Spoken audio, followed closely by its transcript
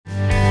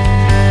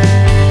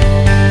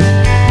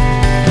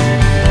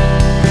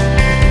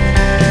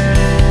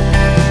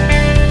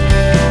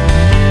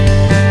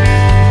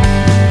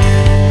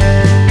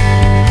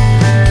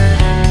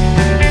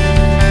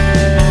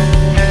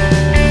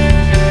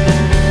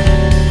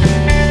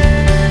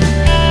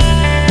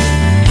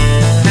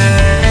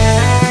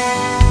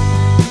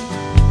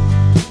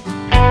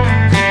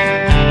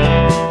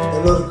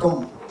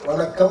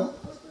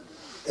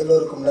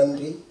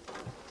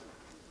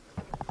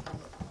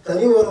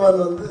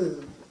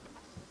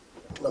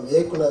நம்ம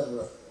இயக்குனர்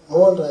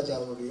மோகன் ராஜா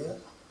அவருடைய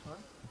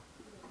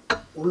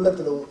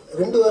உள்ளத்தில்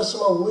 2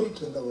 வருஷமா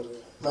ஊறிட்டு இருந்த ஒரு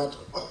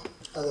மேட்ரு.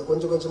 அதை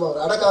கொஞ்சம் கொஞ்சமாக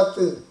அவர்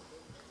அடக்காத்து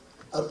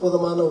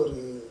அற்புதமான ஒரு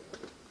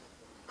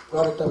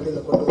ப்ராடக்டை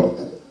வெளியில் கொண்டு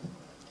வந்தார்.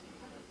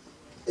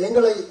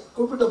 எங்களை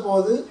கூப்பிட்ட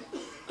போது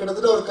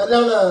கிட்டத்தட்ட ஒரு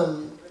கல்யாண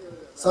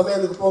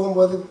சமையலுக்கு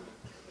போகும்போது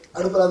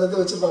அடுப்பில் அதை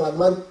வச்சுருப்பாங்க.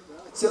 அது மாதிரி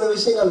சில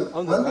விஷயங்கள்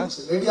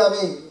வந்துச்சு,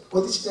 ரெடியாகவே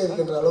கொதிச்சுட்டே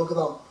இருக்கின்ற அளவுக்கு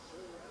தான்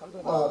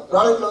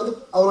ப்ராடக்டில் வந்து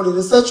அவருடைய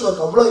ரிசர்ச்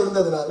ஒர்க் அவ்வளோ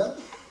இருந்ததுனால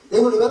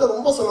எங்களுடைய வேலை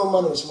ரொம்ப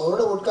சுலபமான விஷயம்.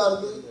 அவரோட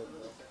உட்கார்ந்து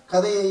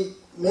கதையை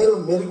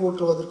மேலும்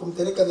மெருகூட்டுவதற்கும்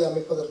திரைக்கதை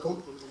அமைப்பதற்கும்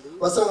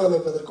வசனங்கள்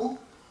அமைப்பதற்கும்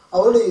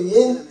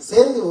அவருடைய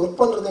சேர்ந்து ஒர்க்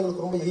பண்ணுறது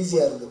எங்களுக்கு ரொம்ப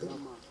ஈஸியாக இருந்தது.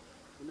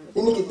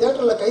 இன்னைக்கு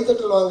தியேட்டரில்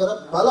கைத்தட்டல் வாங்குற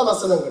பல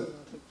வசனங்கள்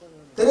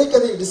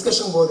திரைக்கதை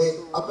டிஸ்கஷன் போதே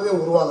அப்பவே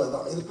உருவானது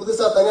தான். இது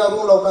புதுசாக தனியாக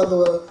ரூமில் உட்காந்து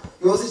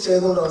யோசிச்சு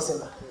எழுதணுன்ற அவசியம்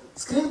இல்லை.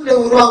 ஸ்கிரீன் பிளே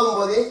உருவாகும்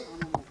போதே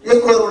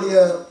இயக்குனருடைய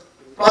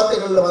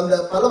வார்த்தைகளில் வந்த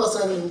பல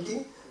வசனங்கள் இன்னைக்கு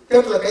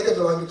தியேட்டரில்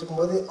கைத்தட்டல் வாங்கிட்டு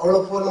இருக்கும்போது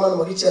அவ்வளோ பூர்ணமான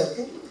மகிழ்ச்சியாக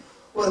இருக்கு.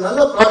 ஒரு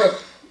நல்ல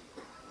ப்ராடக்ட்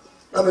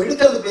நம்ம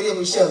எடுக்கிறது பெரிய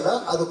விஷயம் இல்லை,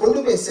 அது கொண்டு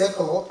போய்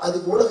சேர்க்கணும்.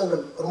 அதுக்கு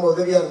ஊடகங்கள் ரொம்ப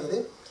உதவியாக இருந்தது.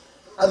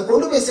 அது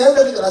கொண்டு போய்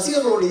சேர்ந்ததுக்கு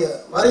ரசிகர்களுடைய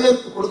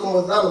வரவேற்பு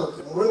கொடுக்கும்போது தான்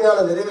நமக்கு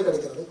முழுமையான நிறைவு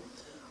கிடைக்கிறது.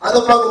 அதை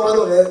பார்க்கும்போது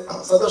ஒரு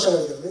சந்தோஷம்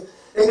கிடைக்கிறது.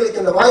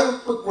 எங்களுக்கு இந்த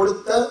வாய்ப்பு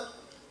கொடுத்த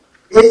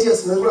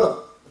ஏஜிஎஸ் நிறுவனம்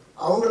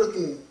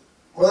அவங்களுக்கு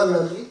முதல்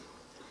நன்றி.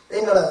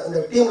 எங்களை இந்த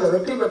டீம்ல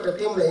வெற்றி பெற்ற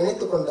டீம்ல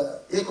இணைத்து கொண்ட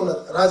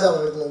இயக்குனர் ராஜா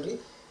அவர்களுக்கு நன்றி.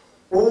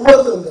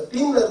 ஒவ்வொருத்தரும் இந்த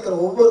டீம்ல இருக்கிற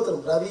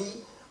ஒவ்வொருத்தரும் ரவி,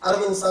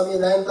 அரவிந்த் சாமி,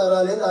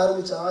 நயன்தாராலேருந்து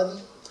ஆரம்பிச்ச ஆதி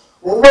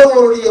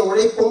ஒவ்வொருவருடைய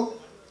உழைப்பும்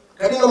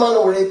கடினமான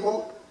உழைப்பும்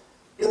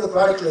இந்த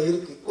ப்ராடக்ட்ல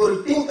இருக்கு. ஒரு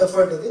டீம்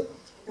எஃபர்ட் இது.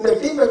 இந்த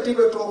டீம்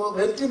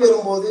வெற்றி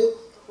பெறும்போது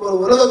ஒரு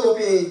உலக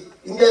கோப்பையை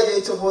இந்தியா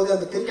ஜெயிச்ச போது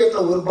அந்த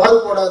கிரிக்கெட்ல ஒரு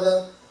பால் போடாத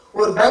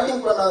ஒரு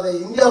பேட்டிங் பண்ணாத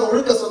இந்தியா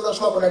முழுக்க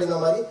சந்தோஷமா கொண்டாடின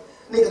மாதிரி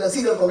இன்னைக்கு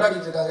ரசிகர்கள்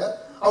கொண்டாடிட்டு இருக்காங்க.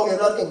 அவங்க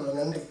எல்லாருக்கும் எங்களோட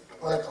நன்றி.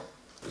 வணக்கம்.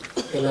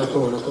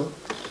 எல்லாருக்கும் வணக்கம்.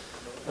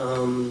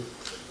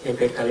 என்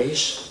பேர்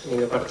கலேஷ்.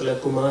 எங்கள்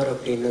படத்தில் குமார்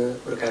அப்படின்னு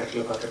ஒரு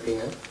கேரக்டரில்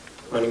பார்த்துருப்பீங்க.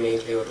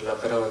 மணிமேகலை ஒரு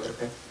லப்பராக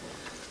வந்திருப்பேன்.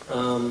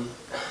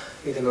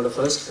 இது என்னோடய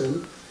ஃபர்ஸ்ட் ஃபிலிம்.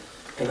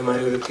 இந்த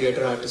மாதிரி ஒரு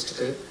தியேட்டர்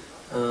ஆர்டிஸ்ட்டுக்கு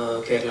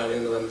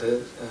கேரளாலேருந்து வந்து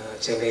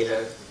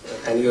சென்னையில்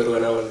தனி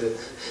ஒருவனாக வந்து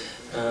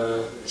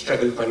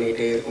ஸ்ட்ரகிள்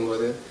பண்ணிகிட்டே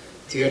இருக்கும்போது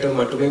தியேட்டர்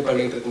மட்டுமே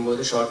பண்ணிகிட்டு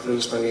இருக்கும்போது ஷார்ட்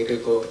ஃபிலிம்ஸ் பண்ணிவிட்டு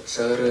இப்போது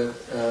சார்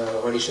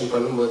ஆடிஷன்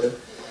பண்ணும்போது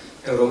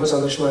எனக்கு ரொம்ப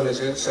சந்தோஷமாக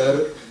இருந்துச்சு. சார்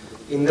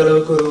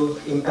இந்தளவுக்கு ஒரு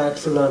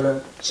இம்பேக்ட்ஃபுல்லான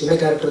சின்ன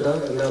கேரக்டர்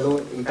தான் இருந்தாலும்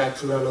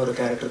இம்பேக்ட்ஃபுல்லான ஒரு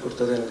கேரக்டர்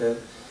கொடுத்தது எனக்கு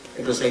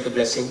it was like a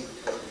blessing.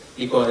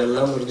 இப்போ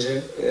அதெல்லாம் முடிஞ்சு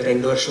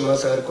 2 வருஷமாக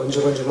சார்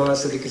கொஞ்சம் கொஞ்சமாக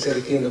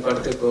செதுக்கி இந்த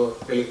படத்தை இப்போது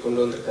வெளியே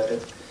கொண்டு வந்திருக்காரு.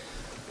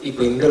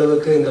 இப்போ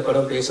இந்தளவுக்கு இந்த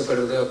படம்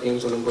பேசப்படுறது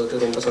அப்படின்னு சொல்லும்போது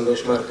ரொம்ப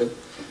சந்தோஷமாக இருக்குது.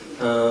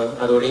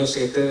 அதோடையும்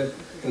சேர்த்து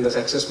இந்த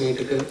சக்ஸஸ்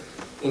மீட்டுக்கு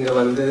இங்கே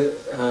வந்து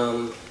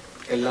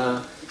எல்லா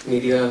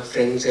மீடியா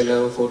ஃப்ரெண்ட்ஸ்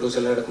எல்லாம் ஃபோட்டோஸ்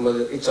எல்லாம்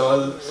எடுக்கும்போது it's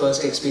all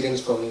first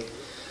experience for me.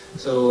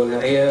 So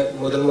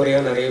முதல்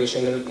முறையாக நிறைய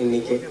விஷயங்கள்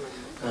இன்றைக்கி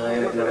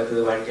எனக்கு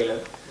நடக்குது வாழ்க்கையில்.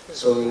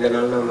 ஸோ இந்த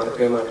நாள் நான்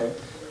மறக்கவே மாட்டேன்.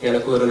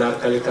 எனக்கு ஒரு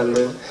நாற்காலி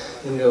தந்து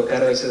இங்கே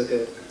உட்கார வச்சதுக்கு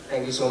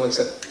thank you so much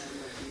sir.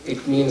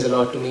 It means a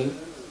lot to me.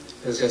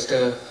 It's just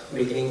a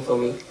beginning for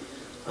me.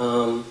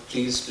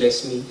 Please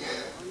bless me.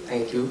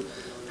 Thank you.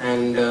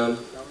 And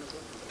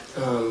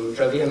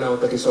Ravi அண்ணாவை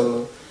பற்றி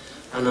சொல்லணும்.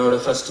 அண்ணாவோட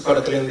ஃபஸ்ட்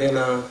படத்துலேருந்தே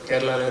நான்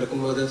கேரளாவில்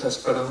இருக்கும்போது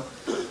ஃபஸ்ட் படம்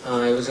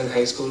I was in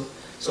high school.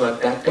 So at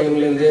that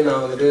டைம்லேருந்தே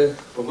நான் வந்துட்டு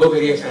ரொம்ப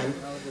பெரிய ஃபேன்.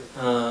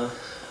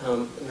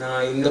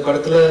 நான் இந்த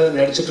படத்தில்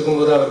நடிச்சிட்டு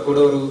இருக்கும்போது அவர் கூட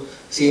ஒரு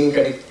சீன்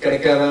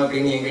கிடைக்காதா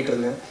அப்படின்னு எங்கிட்டு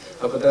இருந்தேன்.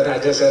 அப்போ தான்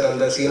ராஜா சார்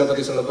அந்த சீனை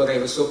பற்றி சொன்னப்போ I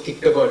was so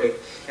kicked about it.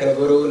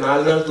 எனக்கு ஒரு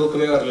 4 நாள்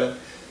தூக்கமே வரல.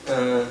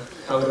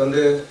 அவர்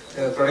வந்து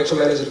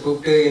ப்ரொடக்ஷன் மேனேஜர்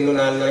கூப்பிட்டு இன்னும்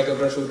 4 நாளைக்கு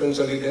அப்புறம் ஷூட்டுன்னு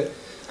சொல்லிட்டு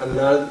அந்த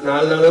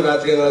 4 நாளும்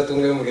ராத்திரி என்னால்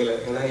தூங்கவே முடியல.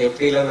 ஏன்னா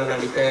எப்படிலாம் நான்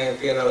நடிப்பேன்,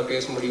 எப்படி என்னால்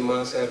பேச முடியுமா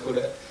சார் கூட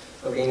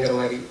அப்படிங்கிற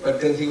மாதிரி. But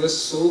then he was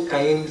so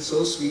kind, so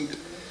sweet.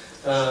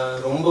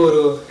 ரொம்ப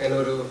என்ன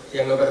ஒரு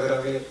யங்க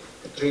பிரதராகவே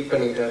ட்ரீட்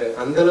பண்ணிக்கிட்டாரு.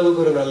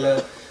 அந்தளவுக்கு ஒரு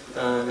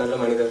நல்ல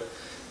மனிதர்.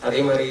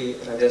 அதே மாதிரி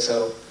ராஜா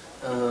சாரும்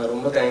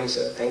ரொம்ப thanks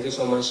sir. Thank you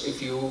so much.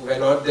 If you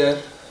where not there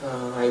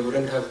I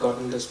wouldn't have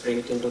gotten this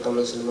break in to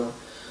Tamil cinema.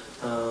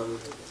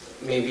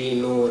 Maybe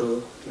இன்னும் ஒரு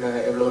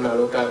எவ்வளோ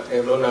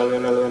நாள்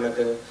வேணாலும்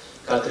எனக்கு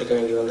காத்திருக்க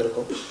வேண்டி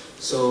வந்திருக்கும்.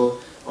 So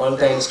all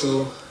thanks to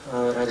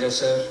Raja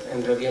sir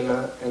and Ravi Anna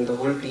and the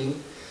whole team.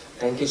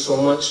 Thank you so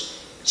much.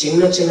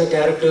 சின்ன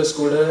கேரக்டர்ஸ்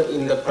கூட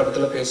இந்த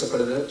படத்தில்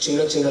பேசப்படுது.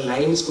 சின்ன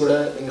லைன்ஸ் கூட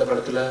இந்த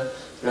படத்தில்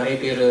நிறைய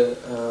பேர்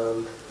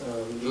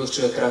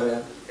யோசிச்சு வைக்கிறாங்க.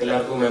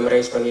 எல்லாருக்கும்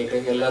மெமரைஸ் பண்ணிட்டு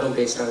எல்லாரும்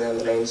பேசுகிறாங்க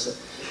அந்த லைன்ஸ்.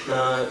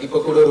 நான் இப்போ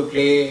கூட ஒரு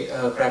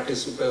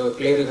ப்ராக்டிஸ் இப்போ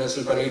ப்ளே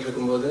ரிஹர்சல் பண்ணிட்டு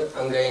இருக்கும்போது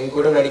அங்கே என்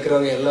கூட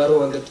நடிக்கிறவங்க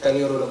எல்லாரும் வந்து தனி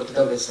ஒருவனை பற்றி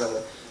தான் பேசுகிறாங்க.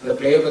 அந்த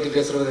பிளேயை பற்றி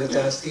பேசுறது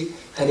ஜாஸ்தி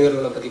தனி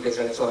ஒருவனை பற்றி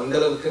பேசுகிறாங்க. ஸோ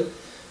அந்தளவுக்கு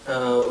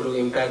ஒரு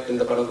இம்பேக்ட்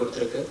இந்த படம்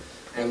கொடுத்துருக்கு.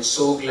 I am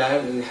so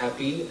glad and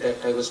happy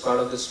that I was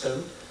part of this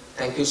film.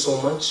 Thank you so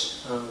much.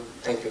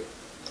 Thank you.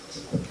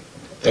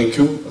 Thank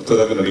you.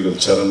 அடுத்ததாக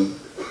நடிகர் சரண்.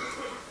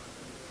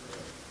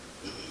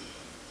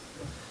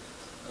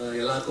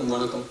 எல்லாருக்கும்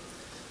வணக்கம்.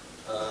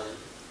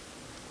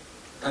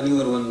 தனி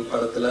ஒருவன்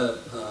படத்தில்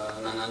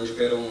நாங்கள் 5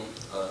 பேரும்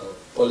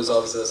போலீஸ்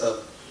ஆஃபீஸர்ஸாக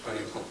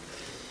பண்ணியிருக்கோம்.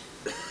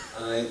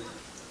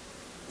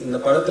 இந்த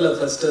படத்தில்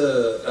ஃபஸ்ட்டு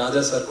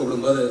ராஜா சார்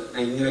கூப்பிடும்போது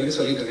நான் இன்னி வரைக்கும்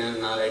சொல்லிட்டு இருக்கேன்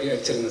 4 அடி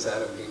அடிச்சிருங்க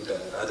சார் அப்படின்ட்டு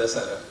ராஜா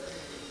சார்.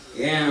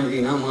 ஏன்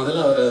அப்படின்னா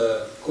முதல்ல அவரை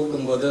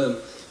கூப்பிடும்போது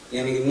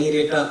எனக்கு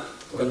இம்மீடியட்டாக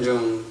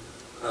கொஞ்சம்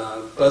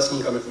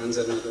பர்சனல் கமிட்மெண்ட்ஸ்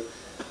இருந்தது.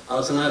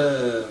 அவர் சொன்னார்,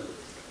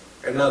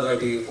 2வது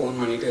வாட்டி ஃபோன்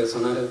பண்ணிவிட்டு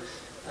சொன்னார்,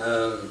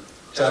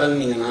 சரண்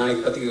நீங்கள்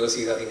நாளைக்கு பற்றி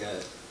யோசிக்காதீங்க,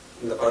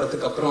 இந்த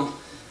படத்துக்கு அப்புறம்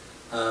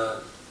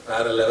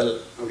வேறு லெவல்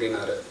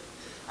அப்படின்னாரு.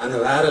 அந்த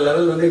வேறு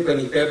லெவல் வந்து இப்போ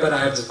நீ பேப்பர்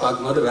ஆட்ஸ்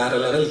பார்க்கும்போது வேறு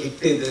லெவல்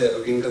ஹிட் இது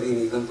அப்படின்றது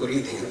இன்னைக்கு தான்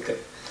புரியுது எனக்கு.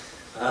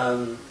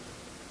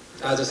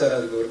 ராஜா சார்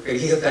அதுக்கு ஒரு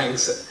பெரிய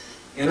தேங்க்ஸ்.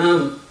 ஏன்னா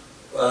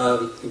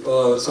இப்போ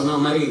சொன்ன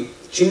மாதிரி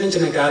சின்ன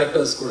சின்ன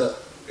கேரக்டர்ஸ் கூட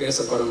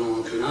பேசப்படணும்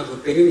அப்படின்னா அது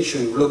ஒரு பெரிய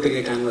விஷயம் இவ்வளோ பெரிய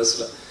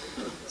கேன்வஸில்.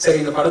 சரி,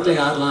 இந்த படத்தில்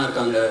யாரெல்லாம்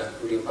இருக்காங்க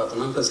அப்படின்னு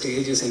பார்த்தோம்னா, ஃபர்ஸ்ட்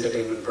ஏஜிஎஸ்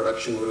என்டர்டெயின்மெண்ட்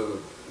ப்ரொடக்ஷன் ஒரு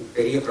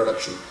பெரிய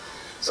ப்ரொடக்ஷன்.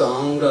 ஸோ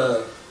அவங்க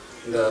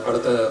இந்த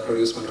படத்தை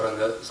ப்ரொடியூஸ்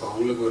பண்ணுறாங்க. ஸோ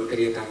அவங்களுக்கு ஒரு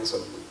பெரிய தேங்க்ஸ்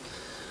சொல்லணும்.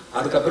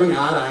 அதுக்கப்புறம்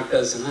யார்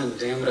ஆக்டர்ஸ்னால்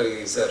ஜெயம் ரவி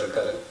சார்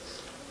இருக்கார்,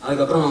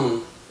 அதுக்கப்புறம்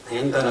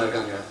நயன்தாரா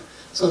இருக்காங்க.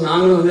 ஸோ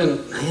நாங்களும் வந்து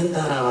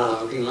நயன்தாராவா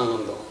அப்படின்லாம்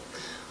வந்தோம்.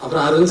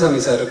 அப்புறம் அருண்சாமி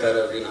சார் இருக்கார்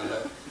அப்படின்னாங்க.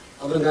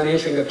 அப்புறம்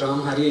கணேஷ்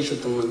வெங்கட்ராம், ஹரிஷ்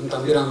உத்தமன்,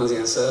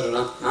 தம்பிராமஜியன் சார்,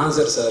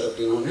 நாசர் சார்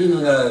அப்படின்னு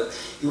நாங்கள்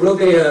இவ்வளோ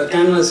பெரிய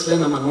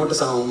கேன்வாஸில் நம்ம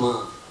நோட்டீஸ் ஆகுமா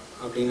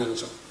அப்படின்னு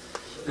நினச்சோம்.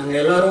 நாங்கள்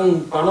எல்லாரும்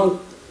படம்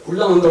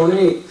உள்ளே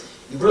வந்தோடனே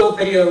இவ்வளோ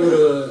பெரிய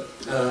ஒரு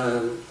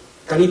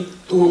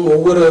தனித்துவம்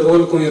ஒவ்வொரு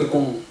ரோலுக்கும்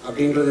இருக்கும்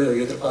அப்படின்றது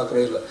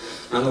எதிர்பார்க்கவே இல்லை.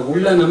 நாங்கள்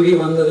உள்ளே நம்பி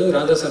வந்தது,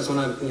 ராஜா சார்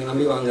சொன்னார் நீங்கள்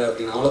நம்பி வாங்க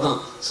அப்படின்னு, அவ்வளோதான்.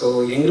 ஸோ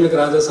எங்களுக்கு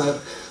ராஜா சார்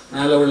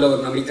மேலே உள்ள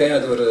ஒரு நம்பிக்கை,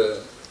 அது ஒரு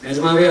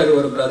நிஜமாவே அது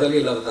ஒரு பிரதர்லி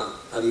லவ் தான்.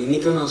 அது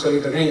இன்றைக்கும் நான்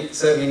சொல்லிட்டு இருக்கேன்,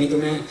 சார்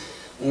என்றைக்குமே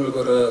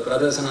உங்களுக்கு ஒரு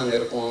பிரதர்ஸை நாங்கள்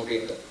இருப்போம்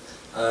அப்படின்ட்டு.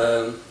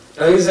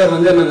 ரவி சார்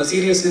வந்து நாங்கள்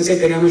சீரியஸ்னஸே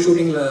தெரியாமல்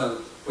ஷூட்டிங்கில்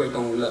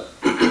போயிட்டோம் உள்ள.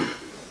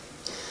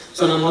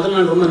 ஸோ நான் முதல்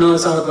நாள் ரொம்ப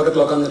நர்வஸாக அவர்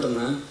பக்கத்தில் உட்காந்துட்டு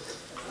இருந்தேன்.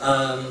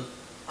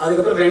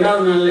 அதுக்கப்புறம்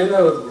 2வது நாள்லேருந்து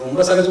அவர்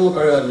ரொம்ப சகஜமாக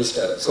பழக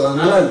ஆரம்பிச்சிட்டாரு. ஸோ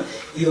அதனால்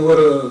இது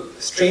ஒரு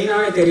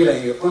ஸ்ட்ரெயினாகவே தெரியல,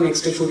 எப்போ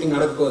நெக்ஸ்ட்டு ஷூட்டிங்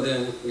நடக்க போகுது,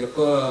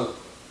 எப்போ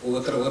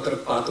ஒருத்தர்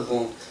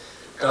பார்த்துப்போம்,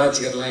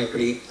 கலாச்சாரம்லாம்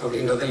எப்படி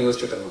அப்படின்றத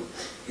யோசிச்சுட்டு இருந்தோம்.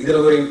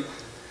 இதில் ஒரு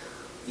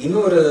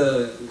இன்னொரு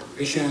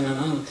விஷயம்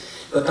என்னென்னா,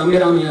 இப்போ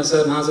Thambi Ramaiah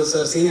sir, Nassar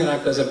sir senior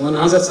actors இருக்கும்போது,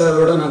 நாசர்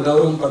சாரோட நான்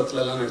கௌரவம்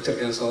படத்துலலாம்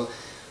நடிச்சிருக்கேன். ஸோ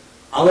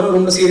அவரும்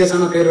ரொம்ப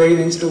சீரியஸான பேர் வழி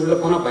நினச்சிட்டு உள்ளே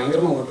போனால்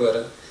பயங்கரமாக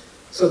ஓட்டுவார்.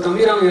 ஸோ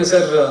தம்பிராமையா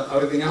சார்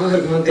அவருக்கு ஞாபகம்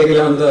இருக்குன்னு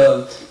தெரியல, அந்த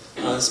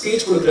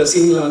ஸ்பீச் கொடுக்குற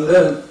சீனில் வந்து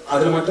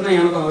அதில் மட்டும்தான்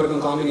எனக்கும்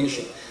அவருக்கும்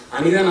காம்பினேஷன்.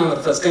 அன்றைக்கி தான் நான்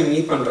அவர் ஃபர்ஸ்ட் டைம்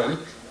மீட் பண்ணுறேன்.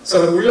 ஸோ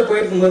அவர் உள்ளே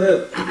போயிருக்கும்போது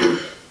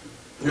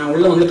நான்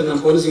உள்ளே வந்துட்டு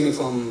இருந்தேன் போலீஸ்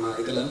யூனிஃபார்ம்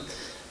இதில்.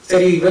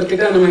 சரி,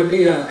 இவர்கிட்ட நம்ம எப்படி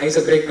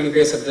ஐஸை பிரேக் பண்ணி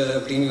பேசுறது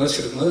அப்படின்னு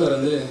யோசிச்சுட்டு இருக்கும்போது அவர்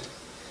வந்து,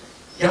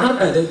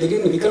 யாருப்பா இது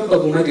திடீர்னு விக்ரம்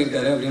பாபு மாதிரி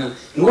இருக்காரு அப்படின்னா,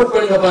 நோட்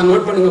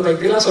பண்ணுங்கப்பா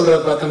இப்படிலாம்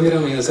சொல்கிறாருப்பா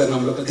தம்பிராமையா சார்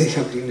நம்மளை பற்றி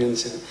அப்படின்னு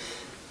நினச்சேன்.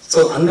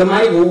 ஸோ அந்த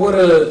மாதிரி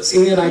ஒவ்வொரு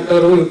சீனியர்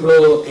ஆக்டரும் இவ்வளோ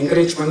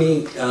என்கரேஜ் பண்ணி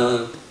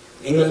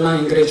எங்களெல்லாம்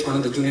என்கரேஜ்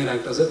பண்ணது junior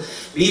actors.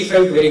 We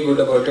felt very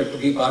good about it to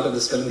be part of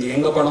this film. இது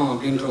எங்கள் படம்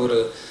அப்படின்ற ஒரு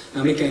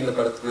நம்பிக்கை இந்த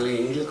படத்துனால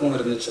எங்களுக்கும்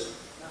இருந்துச்சு.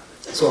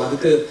 ஸோ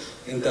அதுக்கு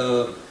இந்த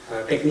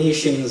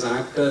technicians,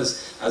 actors,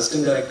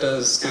 assistant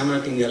directors, camera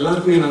team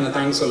எல்லாருக்குமே நாங்கள்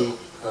தேங்க்ஸ் சொல்லணும்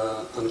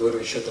அந்த ஒரு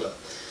விஷயத்தில்.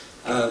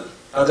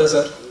 ராஜா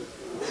சார்,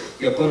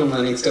 எப்போ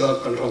நம்ம நெக்ஸ்ட்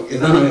ஒர்க் பண்ணுறோம்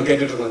இதுதான் நாங்கள்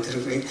கேட்டுட்ருக்கோம்,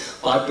 திருப்பி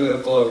பார்ட் 2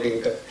 எப்போ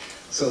அப்படின்ட்டு.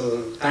 So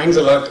thanks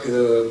a lot.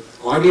 இது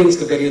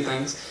ஆடியன்ஸ்க்கு பெரிய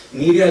தேங்க்ஸ்,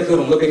 மீடியாவுக்கு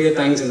ரொம்ப பெரிய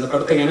தேங்க்ஸ் இந்த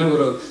படத்தை. ஏன்னா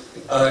ஒரு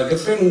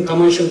டிஃப்ரெண்ட்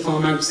கமர்ஷியல்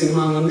ஃபார்மேட்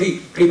சினிமா வந்து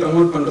இப்படி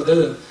ப்ரமோட் பண்ணுறது.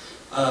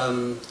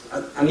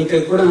 அன்னைக்கு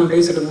கூட நான்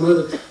பேசிட்டு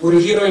இருக்கும்போது, ஒரு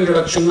ஹீரோ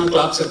இன்ட்ரடக்ஷன்னா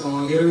கிளாப்ஸ் இருக்கும்,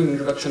 ஹீரோயின்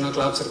இன்ட்ரடக்ஷன்னா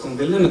கிளாப்ஸ் இருக்கும்,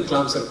 வில்லனுக்கு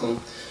கிளாப்ஸ் இருக்கும்,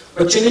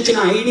 இப்போ சின்ன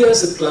சின்ன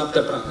ஐடியாஸுக்கு கிளாப்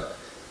தட்டுறாங்க.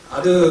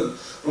 அது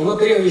ரொம்ப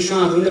பெரிய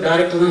விஷயம். அது வந்து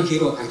டைரக்டர் தான்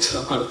ஹீரோ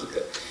ஆக்சுவலாக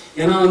படத்துக்கு.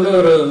 ஏன்னா வந்து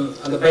ஒரு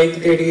அந்த பைக்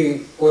தேடி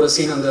போகிற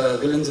சீன், அந்த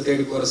வில்லன்ஸை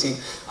தேடி போகிற சீன்,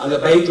 அந்த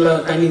பைக்கில்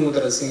தண்ணி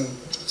ஊற்றுற சீன்,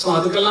 ஸோ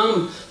அதுக்கெல்லாம்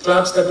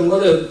கிளாப்ஸ்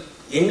தட்டும்போது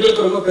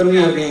எங்களுக்கு ரொம்ப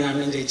பெருமையாக இருக்கு, எங்கள்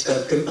அண்ணன்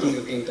ஜெயிச்சிட்டார் திருப்பி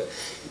அப்படின்ட்டு.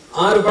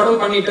 6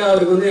 படம் பண்ணிட்டு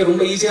அவருக்கு வந்து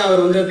ரொம்ப ஈஸியாக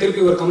அவர் வந்து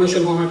திருப்பி ஒரு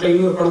கமர்ஷியல் ஃபார்மேட்டில்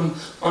இன்னொரு படம்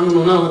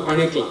பண்ணணும்னா அவர்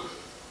பண்ணிக்கலாம்.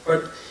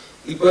 பட்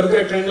இப்போ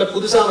இருக்கிற ட்ரெண்டில்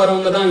புதுசாக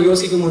வரவங்க தான்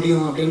யோசிக்க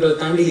முடியும் அப்படின்றத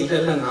தாண்டி,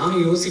 இல்லை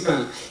நானும்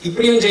யோசிப்பேன்,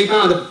 இப்படியும்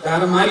ஜெயிப்பேன், அது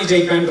வேற மாதிரி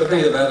ஜெயிப்பேன்றது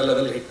தான் இது வேற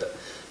லெவல் ஹிட்.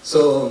 ஸோ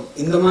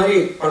இந்த மாதிரி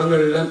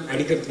படங்களில்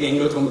நடிக்கிறதுக்கு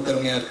எங்களுக்கு ரொம்ப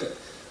பெருமையாக இருக்குது.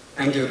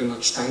 Thank you very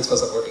much. Thanks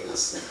for supporting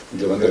us.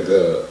 இங்கே வந்திருக்க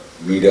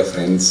மீடியா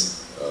ஃப்ரெண்ட்ஸ்,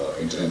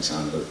 இன்டர்நெட்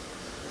சேனல்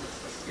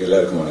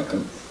எல்லாருக்கும்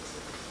வணக்கம்.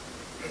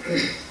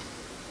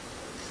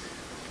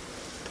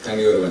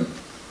 தனி ஒருவன்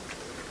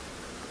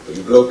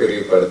இவ்வளோ பெரிய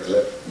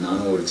படத்தில்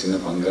நானும் ஒரு சின்ன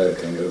பங்காக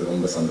இருக்கேங்கிறது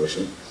ரொம்ப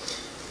சந்தோஷம்.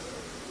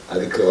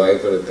 அதுக்கு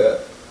வாய்ப்பளித்த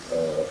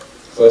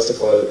ஃபர்ஸ்ட்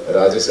ஆஃப் ஆல்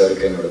ராஜு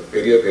சாருக்கு என்னோட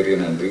பெரிய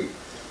நன்றி.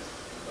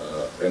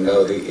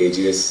 2வது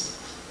ஏஜிஎஸ்,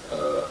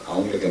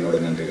 அவங்களுக்கு என்னோட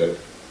நன்றிகள்.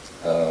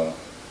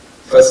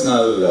 ஃபர்ஸ்ட்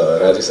நாள்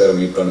ராஜு சாரை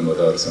மீட்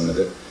பண்ணும்போது அவர்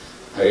சொன்னது,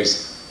 ஹரிஷ்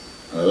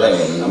அதெல்லாம்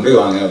நம்பி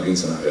வாங்க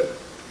அப்படின்னு சொன்னார்.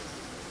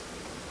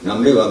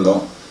 நம்பி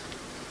வந்தோம்,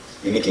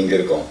 இன்னைக்கு இங்கே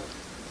இருக்கோம்.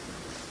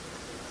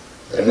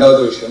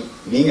 2வது விஷயம்,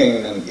 நீங்கள்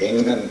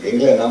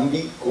எங்களை நம்பி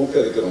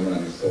கூப்பிட்டதுக்கு ரொம்ப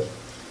நன்றி sir.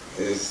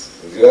 It is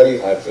really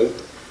heartful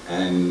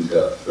and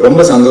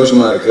ரொம்ப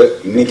சந்தோஷமா இருக்கு.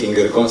 இன்னைக்கு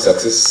இங்கே இருக்கோம்,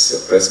 சக்ஸஸ்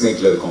ப்ரெஸ்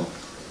மீட்டில் இருக்கோம்.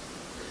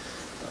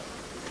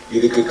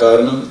 இதுக்கு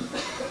காரணம்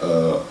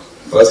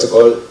first of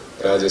all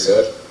Raja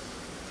sir,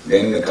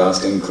 then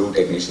cost and crew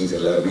technicians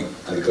எல்லாருமே,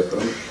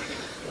 அதுக்கப்புறம்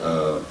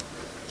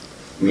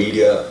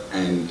மீடியா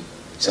அண்ட்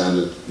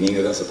சேனல்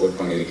நீங்கள் தான் சப்போர்ட்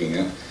பண்ணியிருக்கீங்க.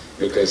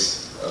 பிகாஸ்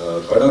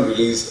படம்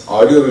ரிலீஸ்,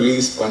 ஆடியோ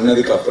ரிலீஸ்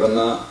பண்ணதுக்கு அப்புறம்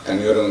தான்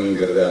தனி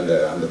ஒருவன்ங்கிறது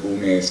அந்த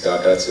பூமியை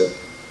ஸ்டார்ட் ஆச்சு.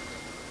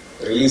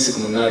 ரிலீஸுக்கு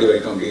முன்னாடி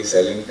வரைக்கும் அப்படியே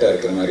சைலண்டாக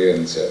இருக்கிற மாதிரியே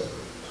இருந்துச்சு.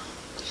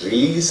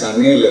 ரிலீஸ்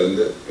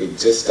அன்னையிலேருந்து இட்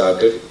ஜஸ்ட்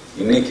ஸ்டார்டட்.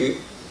 இன்னைக்கு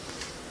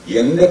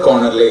எந்த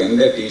கார்னரில்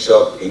எந்த டீ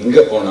ஷாப்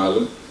எங்கே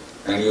போனாலும்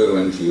தனி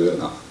ஒருவன்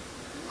ஃபீவர் தான்.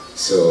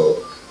 ஸோ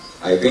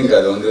ஐ திங்க்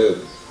அது வந்து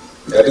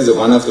that is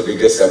one of the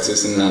biggest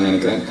சக்ஸஸ்ன்னு நான்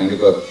நினைக்கிறேன்.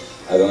 கண்டிப்பாக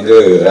அது வந்து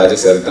ராஜா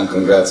சாருக்கு தான்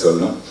கங்க்ராட்ஸ்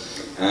சொல்லணும்.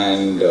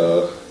 அண்ட்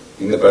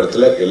இந்த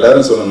படத்தில்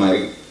எல்லாரும் சொன்ன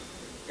மாதிரி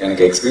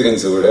எனக்கு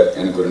எக்ஸ்பீரியன்ஸை விட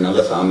எனக்கு ஒரு நல்ல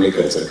ஃபேமிலி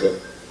கிடைச்சிருக்கு.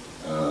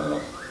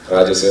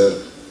 ராஜா சார்,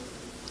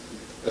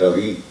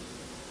 ரவி,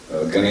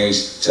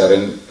 கணேஷ்,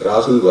 சரண்,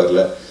 ராகுல்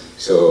வரல.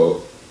 ஸோ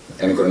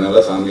எனக்கு ஒரு நல்ல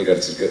ஃபேமிலி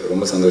கிடைச்சிருக்கு.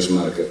 ரொம்ப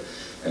சந்தோஷமா இருக்கு.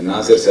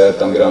 நாசர் சார்,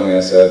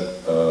 தம்பிராமையா சார்,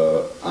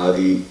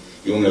 ஆதி,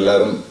 இவங்க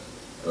எல்லாரும்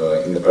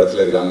இந்த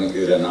படத்தில் இருக்காங்க.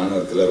 இதில் நானும்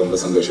இருக்கிறதுல ரொம்ப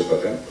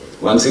சந்தோஷப்படுறேன்.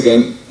 ஒன்ஸ்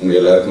அகெயின் உங்க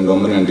எல்லாருக்கும்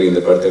ரொம்ப நன்றி.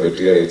 இந்த படத்தை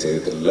வெற்றியடைய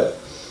செய்ததில்லை,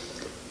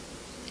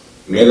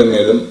 மேலும்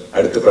மேலும்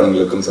அடுத்த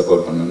படங்களுக்கும்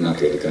சப்போர்ட் பண்ணணும்னு நான்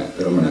கேட்டுக்கிறேன்.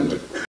 ரொம்ப நன்றி.